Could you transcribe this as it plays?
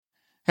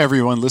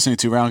Everyone listening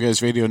to Round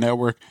Guys Radio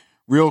Network,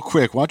 real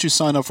quick, why don't you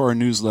sign up for our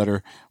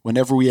newsletter?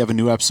 Whenever we have a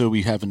new episode,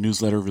 we have a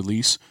newsletter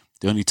release.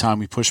 The only time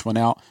we push one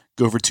out,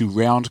 go over to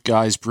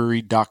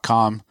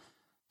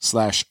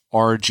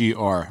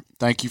roundguysbrewery.com/RGR.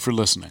 Thank you for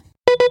listening.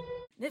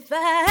 If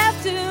I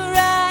have to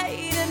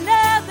write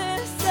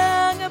another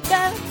song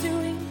about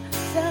doing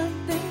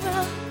something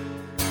wrong,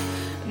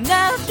 and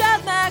I'll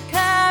drive my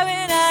car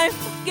and I'm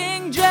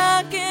fucking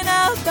drunk and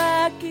I'll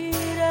park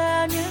it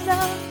on your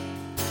lawn.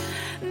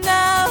 And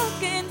I'll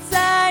look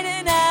inside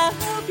and I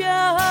hope you're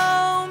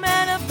home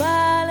and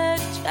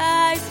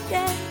apologize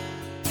again.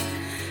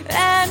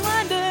 And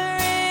wonder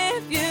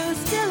if you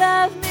still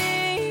love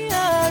me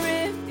or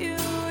if you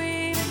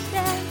even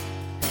can.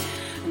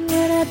 And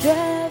when I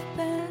drive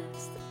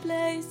past the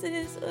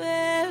places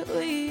where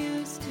we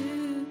used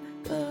to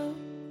go,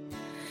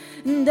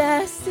 and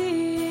I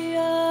see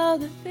all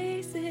the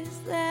faces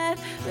that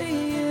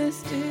we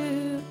used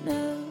to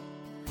know,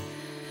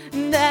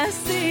 and I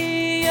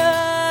see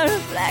your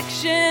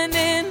reflection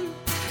in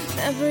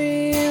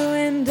every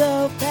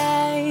window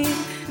pane,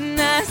 and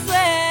I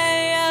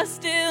swear you're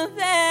still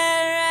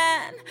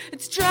there and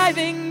it's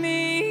driving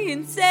me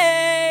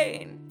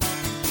insane.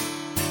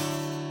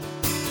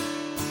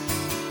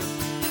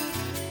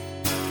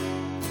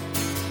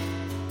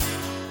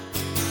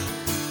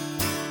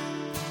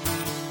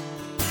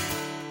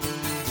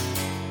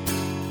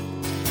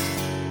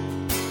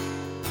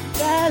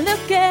 I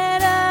look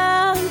at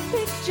all the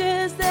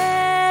pictures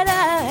that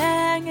are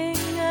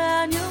hanging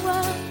on your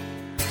wall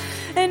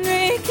and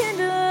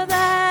rekindle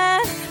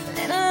that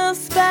little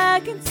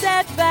spark and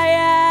set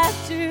fire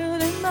to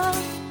them all.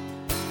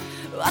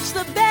 Watch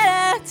the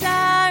better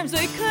times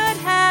we could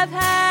have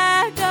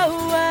had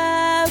go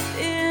up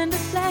into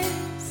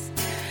flames,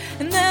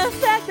 and the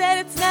fact that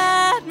it's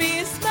not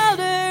me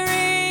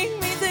smoldering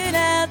means that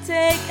I'll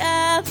take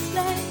out the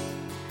flame.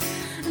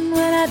 And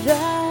when I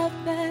drive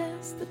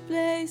past the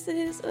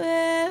places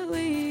where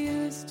we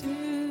used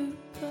to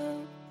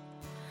go,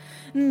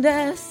 and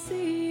I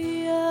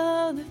see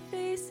all the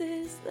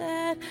faces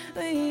that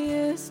we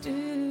used to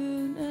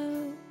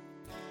know,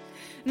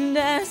 and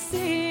I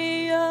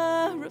see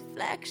your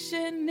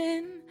reflection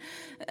in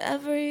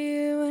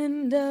every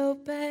window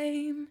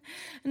pane,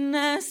 and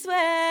I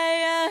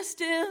swear you're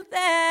still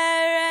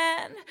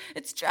there and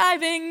it's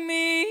driving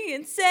me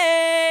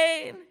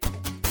insane.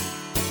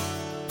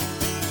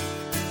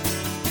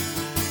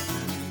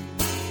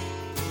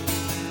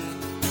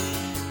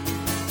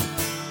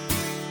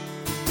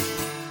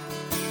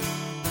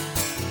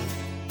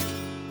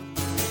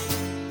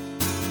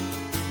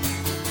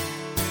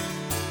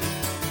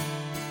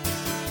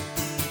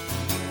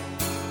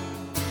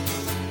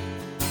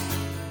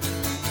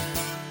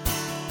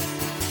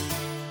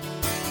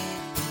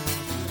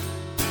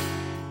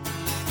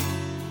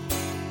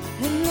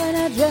 And when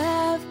I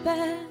drive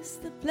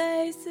past the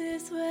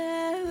places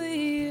where we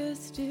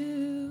used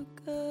to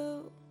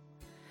go,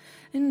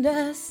 and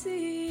I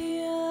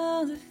see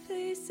all the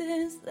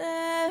faces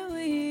that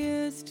we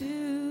used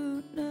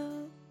to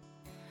know,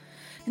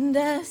 and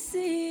I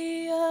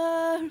see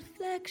your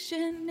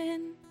reflection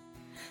in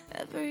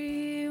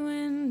every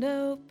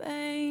window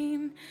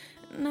pane,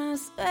 and I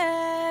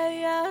swear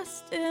you're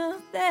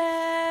still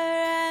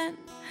there and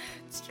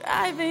it's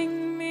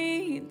driving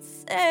me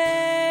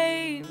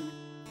insane.